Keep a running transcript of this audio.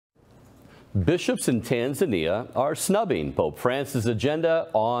Bishops in Tanzania are snubbing Pope Francis' agenda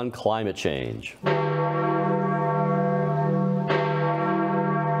on climate change.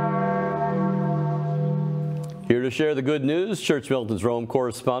 Here to share the good news, Church Militant's Rome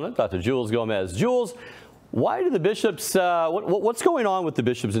correspondent, Dr. Jules Gomes. Jules, why do the bishops, what's going on with the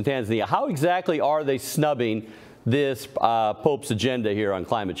bishops in Tanzania? How exactly are they snubbing this Pope's agenda here on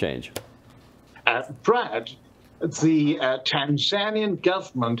climate change? Brad, the Tanzanian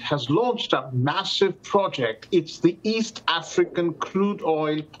government has launched a massive project. It's the East African Crude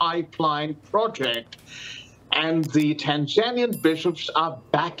Oil Pipeline Project. And the Tanzanian bishops are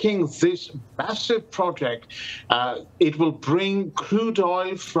backing this massive project. It will bring crude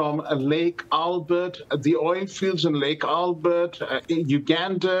oil from Lake Albert, the oil fields in Lake Albert, in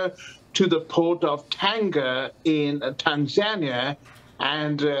Uganda, to the port of Tanga in Tanzania.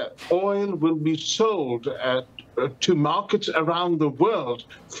 And oil will be sold to markets around the world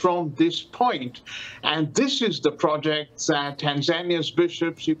from this point. And this is the project that Tanzania's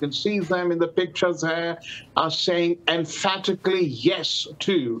bishops, you can see them in the picture there, are saying emphatically yes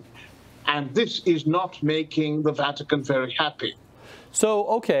to. And this is not making the Vatican very happy. So,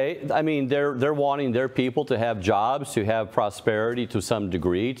 okay, I mean, they're wanting their people to have jobs, to have prosperity to some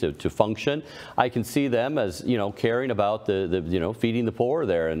degree, to function. I can see them as, you know, caring about the feeding the poor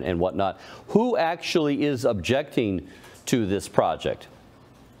there and whatnot. Who actually is objecting to this project?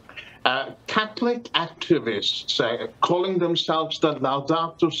 Catholic activists calling themselves the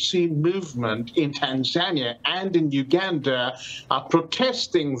Laudato Si movement in Tanzania and in Uganda are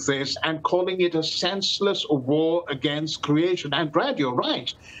protesting this and calling it a senseless war against creation. And Brad, you're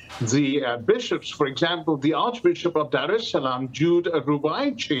right. The bishops, for example, the Archbishop of Dar es Salaam, Jude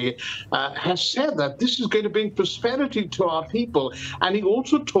Ruwaichi, has said that this is going to bring prosperity to our people. And he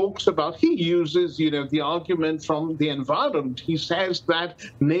also talks about, he uses, the argument from the environment. He says that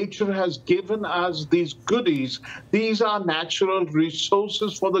nature has given us these goodies. These are natural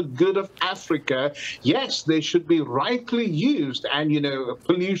resources for the good of Africa. Yes, they should be rightly used and,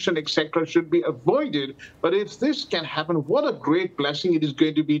 pollution, etc. should be avoided. But if this can happen, what a great blessing it is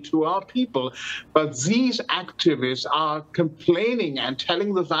going to be to our people. But these activists are complaining and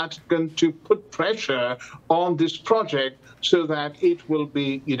telling the Vatican to put pressure on this project so that it will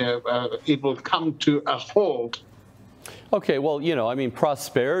be, it will come to a halt. Okay, well, I mean,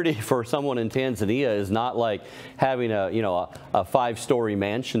 prosperity for someone in Tanzania is not like having a five-story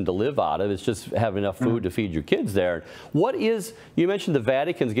mansion to live out of. It's just having enough food to feed your kids there. What is, you mentioned the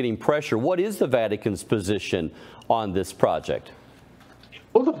Vatican's getting pressure. What is the Vatican's position on this project?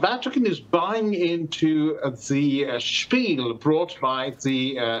 Well, the Vatican is buying into the spiel brought by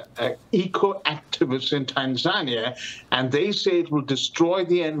the eco-activists in Tanzania, and they say it will destroy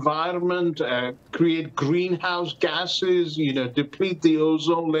the environment, create greenhouse gases, deplete the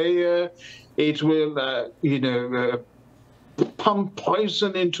ozone layer. It will, pump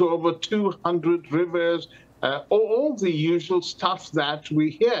poison into over 200 rivers, all the usual stuff that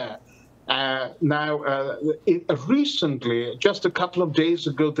we hear. Recently, just a couple of days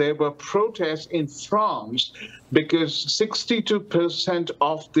ago, there were protests in France because 62%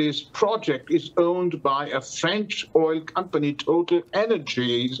 of this project is owned by a French oil company, Total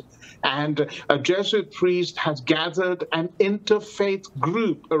Energies, and a Jesuit priest has gathered an interfaith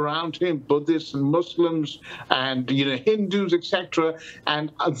group around him, Buddhists and Muslims and Hindus, etc.,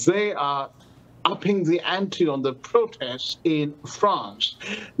 and they are upping the ante on the protests in France.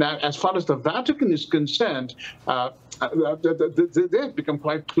 Now, as far as the Vatican is concerned, they've become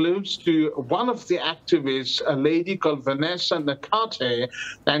quite close to one of the activists, a lady called Vanessa Nakate,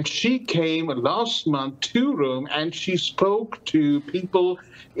 and she came last month to Rome and she spoke to people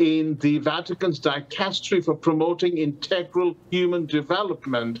in the Vatican's dicastery for promoting integral human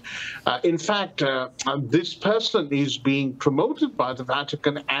development. In fact, this person is being promoted by the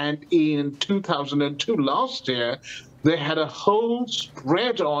Vatican, and in 2002, last year, they had a whole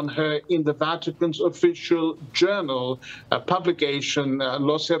spread on her in the Vatican's official journal, publication,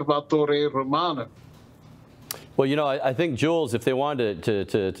 L'Osservatore Romano. Well, I think, Jules, if they wanted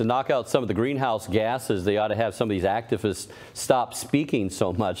to knock out some of the greenhouse gases, they ought to have some of these activists stop speaking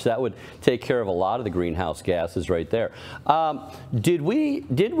so much. That would take care of a lot of the greenhouse gases right there. Did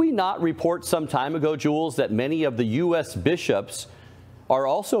we not report some time ago, Jules, that many of the U.S. bishops are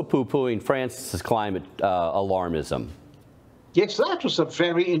also poo-pooing Francis' climate alarmism? Yes, that was a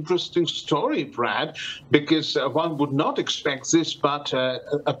very interesting story, Brad, because one would not expect this, but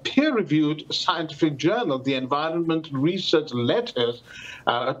a peer-reviewed scientific journal, the Environmental Research Letters,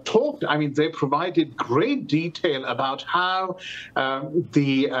 they provided great detail about how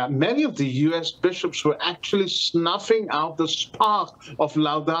many of the U.S. bishops were actually snuffing out the spark of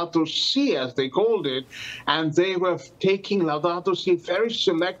Laudato Si, as they called it, and they were taking Laudato Si very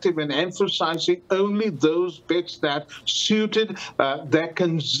selective and emphasizing only those bits that suited their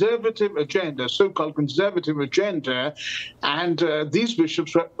conservative agenda, so-called conservative agenda, and these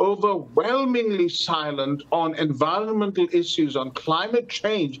bishops were overwhelmingly silent on environmental issues, on climate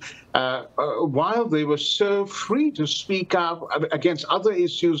change, while they were so free to speak up against other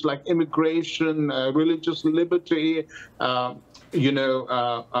issues like immigration, religious liberty,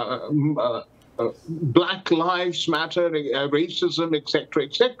 Black Lives Matter, racism, etc.,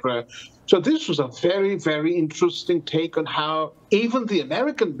 etc. So this was a very, very interesting take on how even the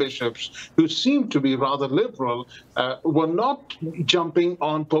American bishops, who seemed to be rather liberal, were not jumping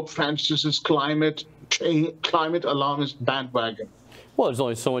on Pope Francis's climate alarmist bandwagon. Well, there's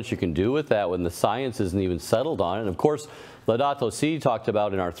only so much you can do with that when the science isn't even settled on it. And of course, Laudato Si talked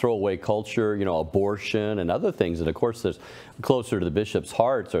about in our throwaway culture, abortion and other things. And of course, there's closer to the bishop's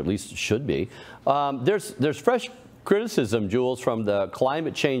hearts, or at least it should be. There's fresh criticism, Jules, from the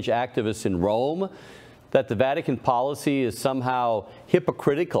climate change activists in Rome that the Vatican policy is somehow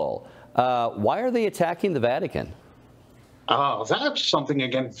hypocritical. Why are they attacking the Vatican? That's something,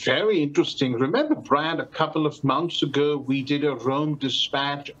 again, very interesting. Remember, Brad, a couple of months ago, we did a Rome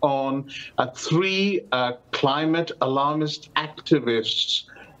dispatch on 3 climate alarmist activists,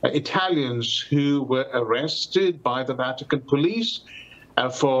 Italians, who were arrested by the Vatican police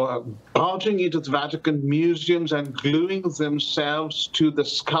for barging into the Vatican museums and gluing themselves to the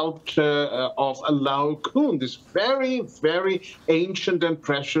sculpture of a Laocoon, this very, very ancient and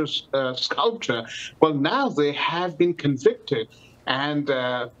precious sculpture. Well, now they have been convicted, and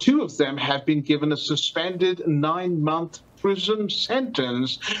 2 of them have been given a suspended 9-month prison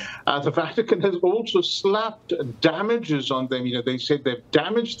sentence. The Vatican has also slapped damages on them. They said they've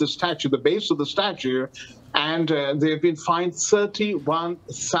damaged the statue, the base of the statue, and they have been fined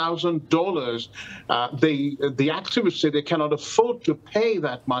 $31,000. The activists say they cannot afford to pay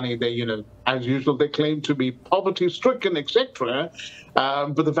that money. They, as usual, they claim to be poverty-stricken, etc.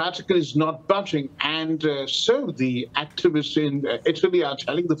 But the Vatican is not budging, and so the activists in Italy are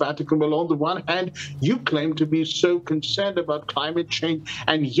telling the Vatican, well, on the one hand, you claim to be so concerned about climate change,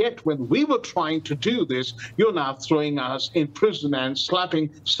 and yet when we were trying to do this, you're now throwing us in prison and slapping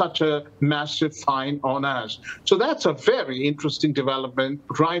such a massive fine on us. So that's a very interesting development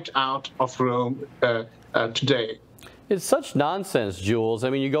right out of Rome today. It's such nonsense, Jules. I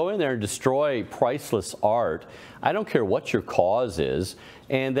mean, you go in there and destroy priceless art. I don't care what your cause is.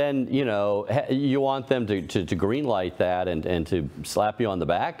 And then, you want them to greenlight that and to slap you on the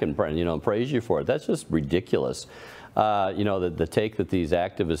back and, praise you for it. That's just ridiculous. The take that these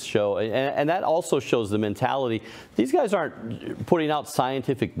activists show. And that also shows the mentality. These guys aren't putting out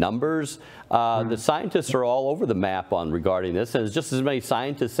scientific numbers. The scientists are all over the map regarding this. And there's just as many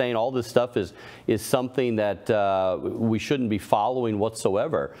scientists saying all this stuff is something that we shouldn't be following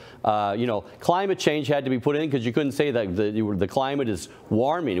whatsoever. Climate change had to be put in because you couldn't say that the climate is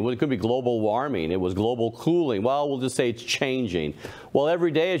warming. It couldn't be global warming. It was global cooling. Well, we'll just say it's changing. Well,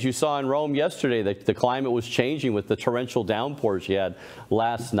 every day, as you saw in Rome yesterday, the climate was changing with the torrential downpours you had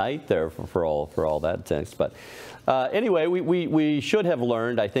last night there for all that text. But anyway, we should have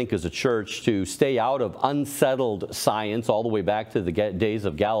learned, I think, as a church to stay out of unsettled science all the way back to the days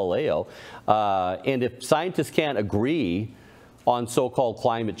of Galileo. And if scientists can't agree on so-called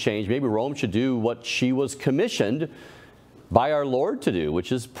climate change, maybe Rome should do what she was commissioned by our Lord to do,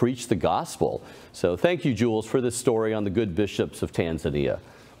 which is preach the gospel. So thank you, Jules, for this story on the good bishops of Tanzania.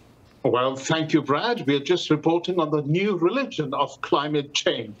 Well, thank you, Brad. We're just reporting on the new religion of climate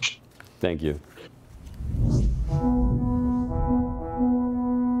change. Thank you.